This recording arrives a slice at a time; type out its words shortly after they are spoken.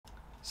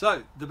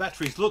So the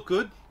batteries look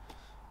good,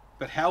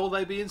 but how will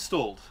they be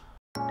installed?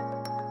 The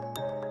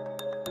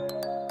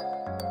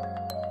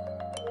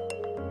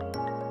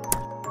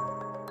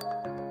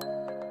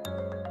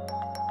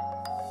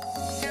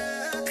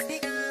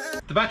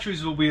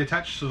batteries will be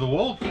attached to the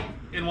wall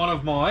in one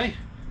of my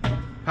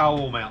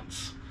Powerwall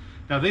mounts.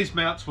 Now these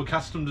mounts were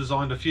custom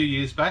designed a few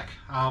years back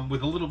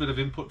with a little bit of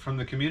input from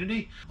the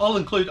community. I'll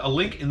include a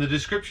link in the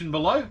description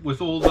below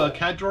with all the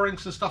CAD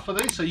drawings and stuff for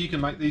these, so you can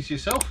make these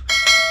yourself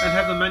and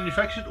have them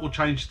manufactured or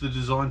change the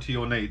design to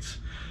your needs.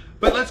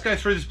 But let's go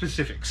through the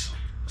specifics.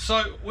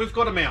 So we've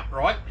got a mount,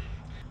 right?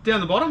 Down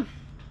the bottom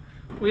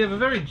we have a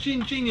very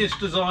ingenious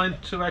design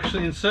to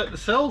actually insert the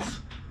cells,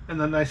 and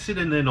then they sit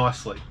in there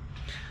nicely.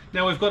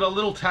 Now we've got a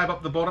little tab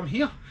up the bottom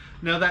here.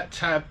 Now that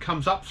tab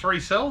comes up 3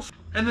 cells,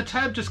 and the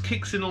tab just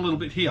kicks in a little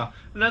bit here.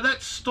 Now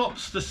that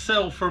stops the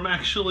cell from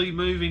actually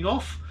moving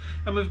off,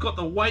 and we've got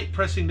the weight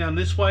pressing down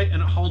this way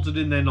and it holds it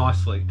in there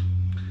nicely.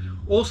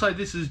 Also,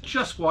 this is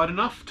just wide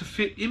enough to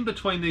fit in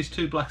between these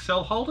 2 black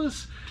cell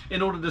holders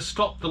in order to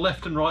stop the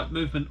left and right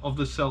movement of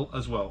the cell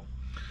as well.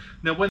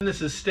 Now when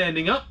this is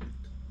standing up,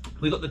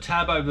 we've got the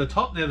tab over the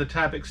top. Now the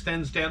tab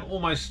extends down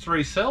almost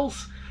 3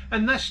 cells,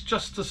 and that's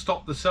just to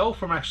stop the cell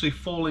from actually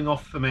falling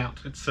off the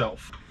mount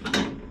itself.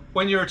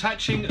 When you're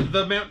attaching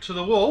the mount to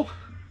the wall,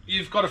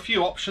 you've got a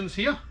few options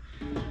here.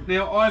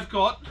 Now I've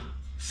got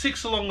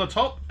 6 along the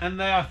top,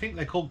 and I think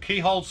they're called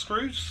keyhole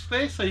screws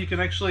there, so you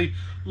can actually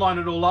line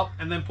it all up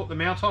and then put the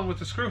mount on with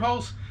the screw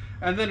holes,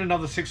 and then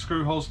another 6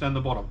 screw holes down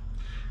the bottom.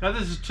 Now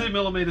this is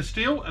 2mm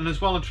steel and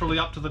is well and truly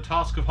up to the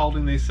task of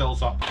holding these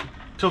cells up.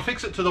 To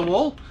fix it to the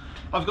wall,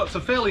 I've got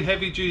some fairly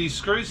heavy duty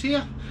screws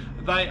here.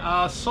 They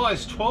are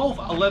size 12,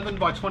 11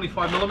 by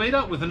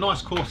 25mm with a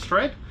nice coarse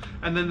thread,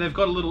 and then they've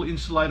got a little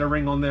insulator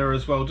ring on there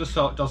as well, just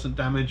so it doesn't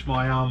damage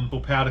my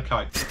powder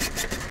coat.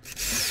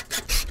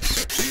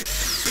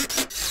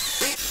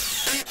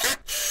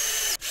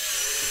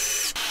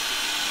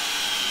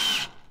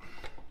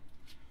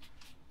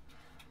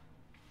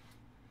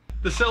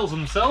 The cells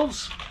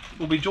themselves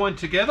will be joined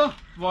together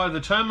via the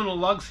terminal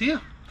lugs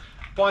here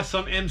by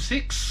some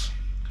M6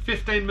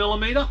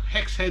 15mm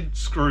hex head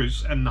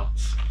screws and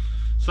nuts.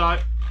 So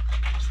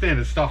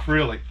standard stuff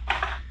really.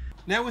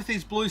 Now with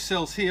these blue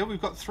cells here,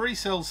 we've got 3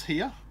 cells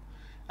here,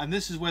 and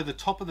this is where the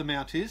top of the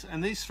mount is,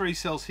 and these 3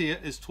 cells here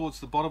is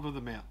towards the bottom of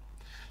the mount.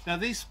 Now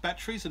these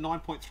batteries are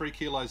 9.3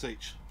 kilos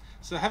each,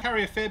 so they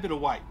carry a fair bit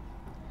of weight.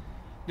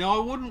 Now I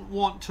wouldn't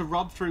want to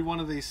rub through one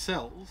of these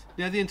cells.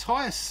 Now the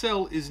entire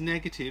cell is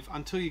negative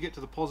until you get to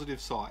the positive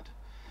side.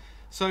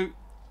 So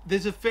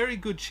there's a very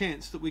good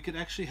chance that we could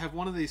actually have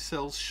one of these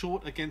cells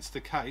short against the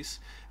case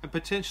and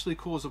potentially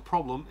cause a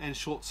problem and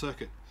short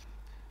circuit.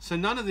 So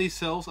none of these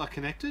cells are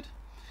connected,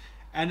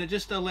 and it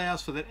just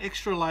allows for that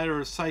extra layer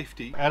of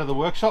safety out of the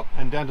workshop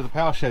and down to the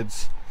power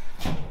sheds.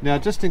 Now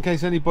just in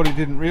case anybody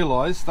didn't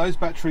realise, those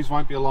batteries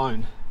won't be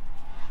alone.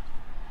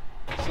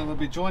 So they'll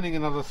be joining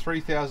another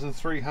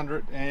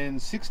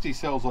 3,360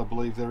 cells, I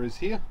believe there is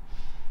here.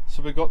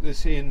 So we've got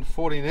this in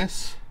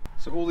 14S.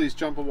 So all these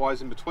jumper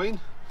wires in between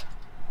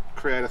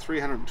create a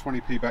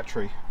 320p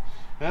battery.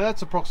 Now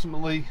that's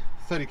approximately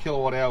 30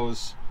 kilowatt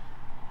hours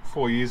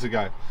 4 years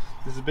ago.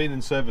 This has been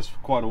in service for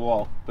quite a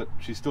while, but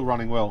she's still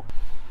running well.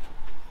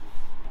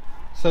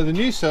 So the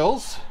new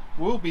cells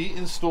will be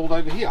installed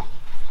over here.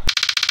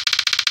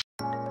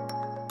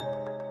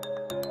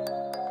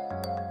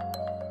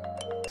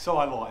 So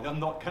I lied, I'm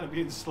not going to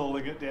be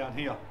installing it down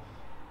here,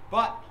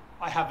 but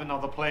I have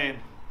another plan.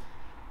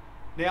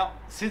 Now,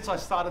 since I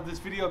started this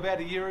video about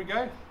a year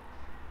ago,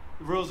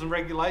 the rules and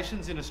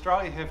regulations in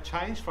Australia have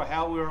changed for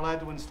how we're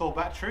allowed to install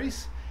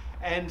batteries,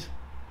 and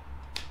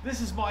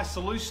this is my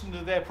solution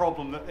to their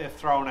problem that they're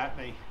throwing at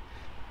me.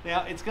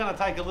 Now, it's going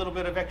to take a little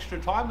bit of extra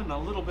time and a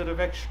little bit of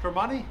extra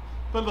money,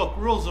 but look,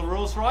 rules are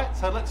rules, right?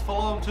 So let's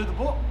follow them to the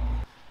book.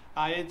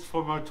 It's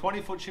from a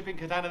 20-foot shipping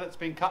container that's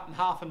been cut in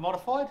half and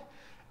modified,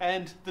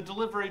 and the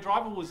delivery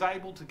driver was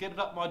able to get it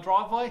up my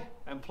driveway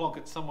and plonk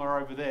it somewhere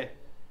over there.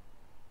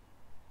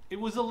 It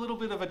was a little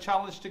bit of a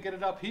challenge to get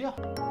it up here.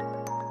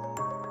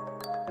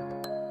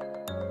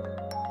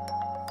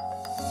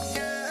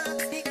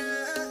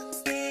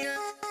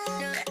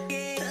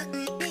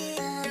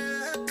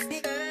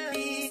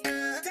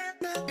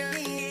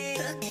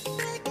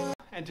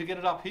 And to get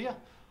it up here,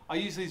 I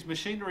use these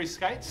machinery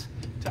skates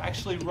to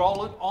actually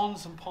roll it on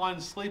some pine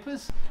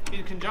sleepers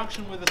in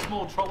conjunction with a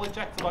small trolley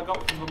jack that I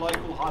got from the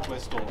local hardware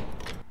store.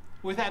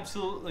 With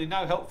absolutely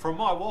no help from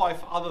my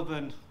wife other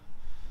than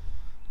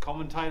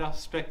commentator,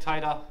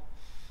 spectator,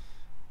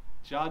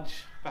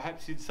 judge,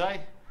 perhaps you'd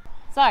say.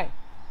 So,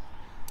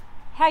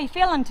 how are you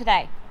feeling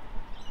today?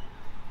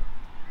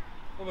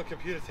 I'm a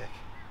computer tech.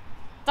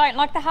 Don't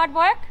like the hard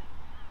work?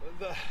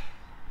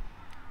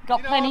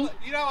 Got plenty?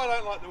 You know I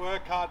don't like the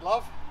work hard,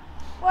 love.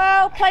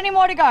 Well, plenty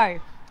more to go.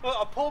 Well,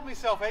 I pulled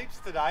myself heaps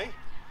today.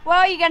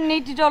 Well, you're going to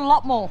need to do a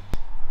lot more.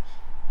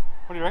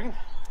 What do you reckon? I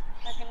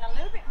reckon a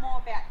little bit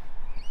more about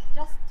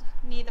just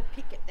near the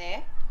picket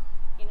there,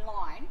 in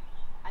line,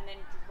 and then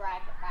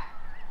drag it back.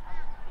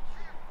 It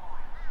should be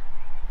fine.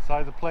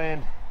 So the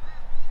plan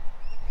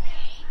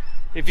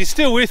If you're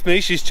still with me,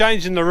 she's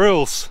changing the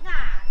rules. Nah,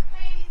 the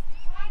plan is to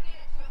try and get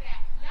it to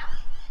about here.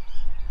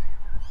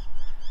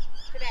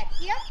 To about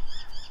here.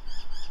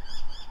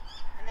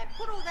 And then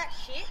put all that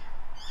shit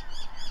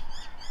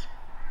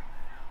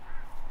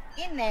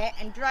in there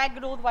and drag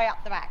it all the way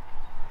up the back.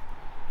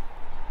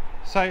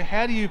 So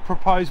how do you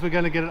propose we're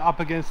going to get it up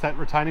against that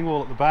retaining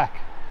wall at the back?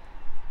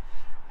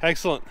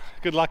 Excellent.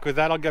 Good luck with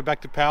that. I'll go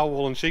back to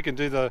Powerwall and she can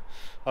do the,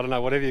 I don't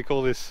know, whatever you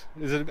call this.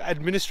 Is it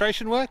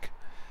administration work?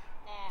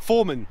 Nah.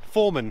 Foreman.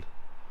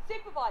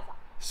 Supervisor.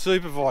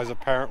 Supervisor,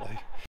 apparently.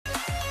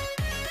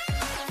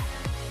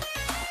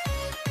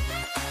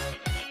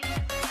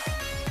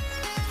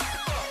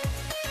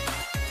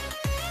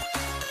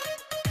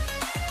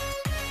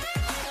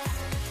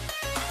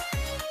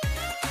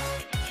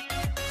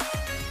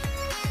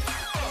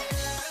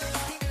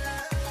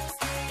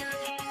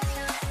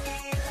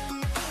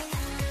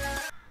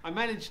 I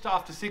managed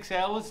after 6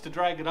 hours to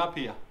drag it up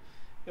here.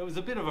 It was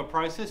a bit of a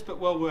process, but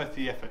well worth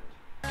the effort.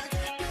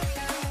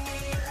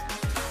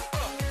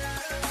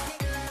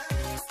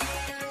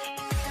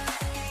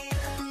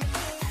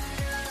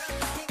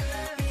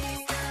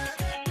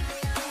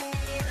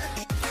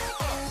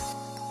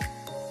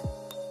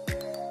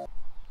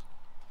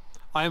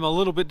 I am a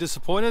little bit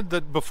disappointed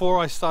that before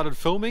I started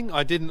filming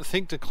I didn't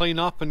think to clean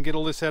up and get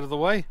all this out of the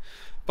way,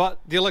 but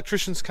the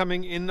electrician's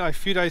coming in a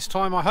few days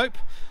time, I hope,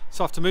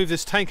 so I have to move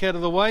this tank out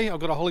of the way. I've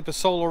got a whole heap of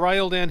solar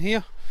rail down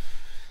here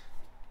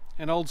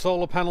and old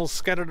solar panels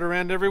scattered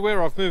around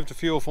everywhere. I've moved a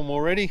few of them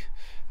already,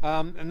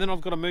 and then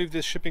I've got to move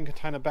this shipping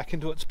container back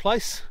into its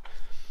place.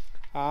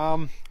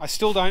 I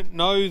still don't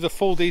know the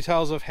full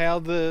details of how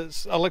the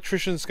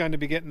electrician's going to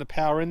be getting the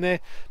power in there,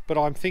 but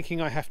I'm thinking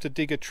I have to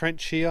dig a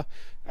trench here,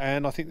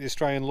 and I think the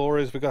Australian law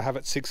is we've got to have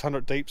it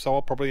 600 deep, so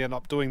I'll probably end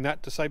up doing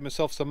that to save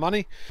myself some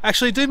money.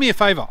 Actually, do me a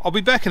favour, I'll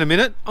be back in a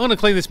minute. I'm going to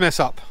clean this mess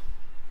up.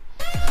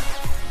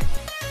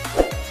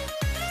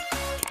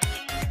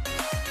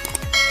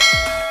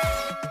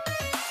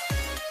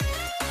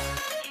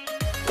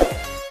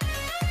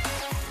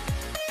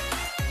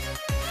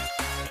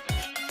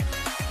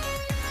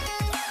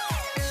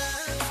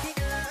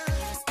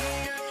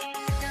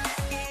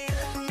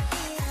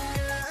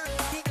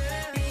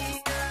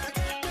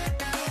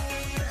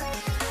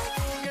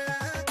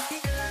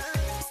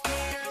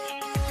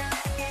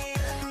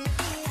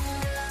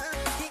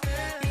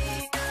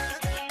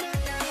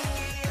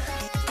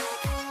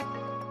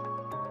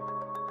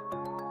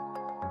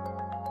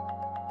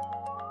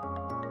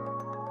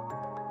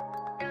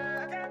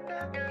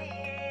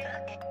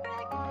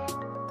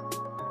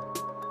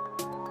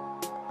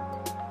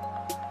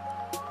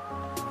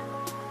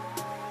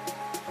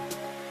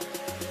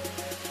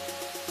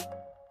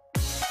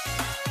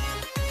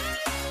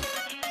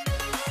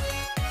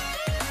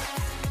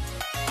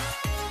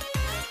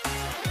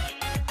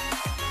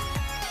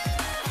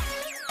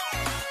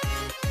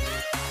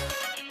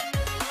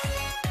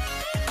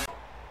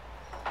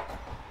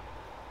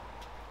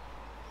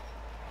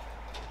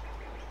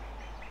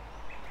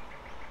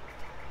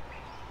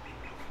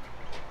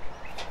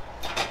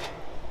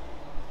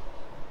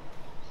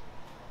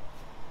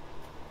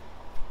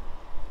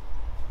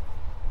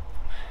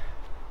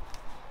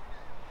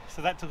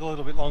 So that took a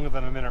little bit longer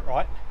than a minute,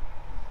 right?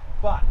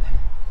 But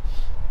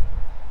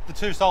the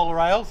two solar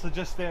rails are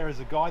just there as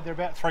a guide. They're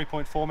about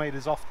 3.4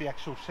 meters off the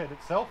actual shed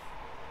itself.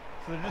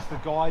 So they're just a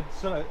guide,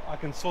 so I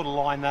can sort of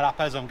line that up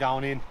as I'm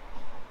going in.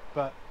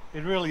 But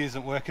it really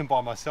isn't working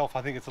by myself.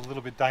 I think it's a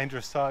little bit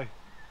dangerous. So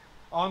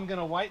I'm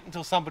gonna wait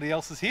until somebody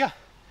else is here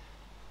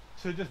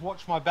to just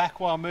watch my back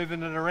while I'm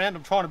moving it around.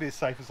 I'm trying to be as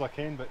safe as I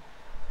can, but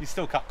you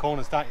still cut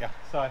corners, don't you?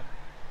 So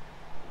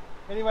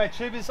anyway,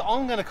 tubers,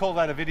 I'm gonna call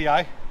that a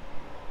video.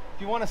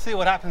 If you want to see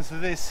what happens to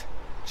this,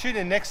 tune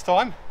in next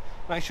time.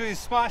 Make sure you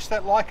smash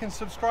that like and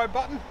subscribe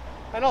button,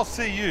 and I'll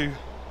see you,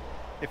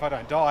 if I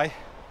don't die,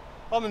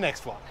 on the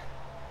next one.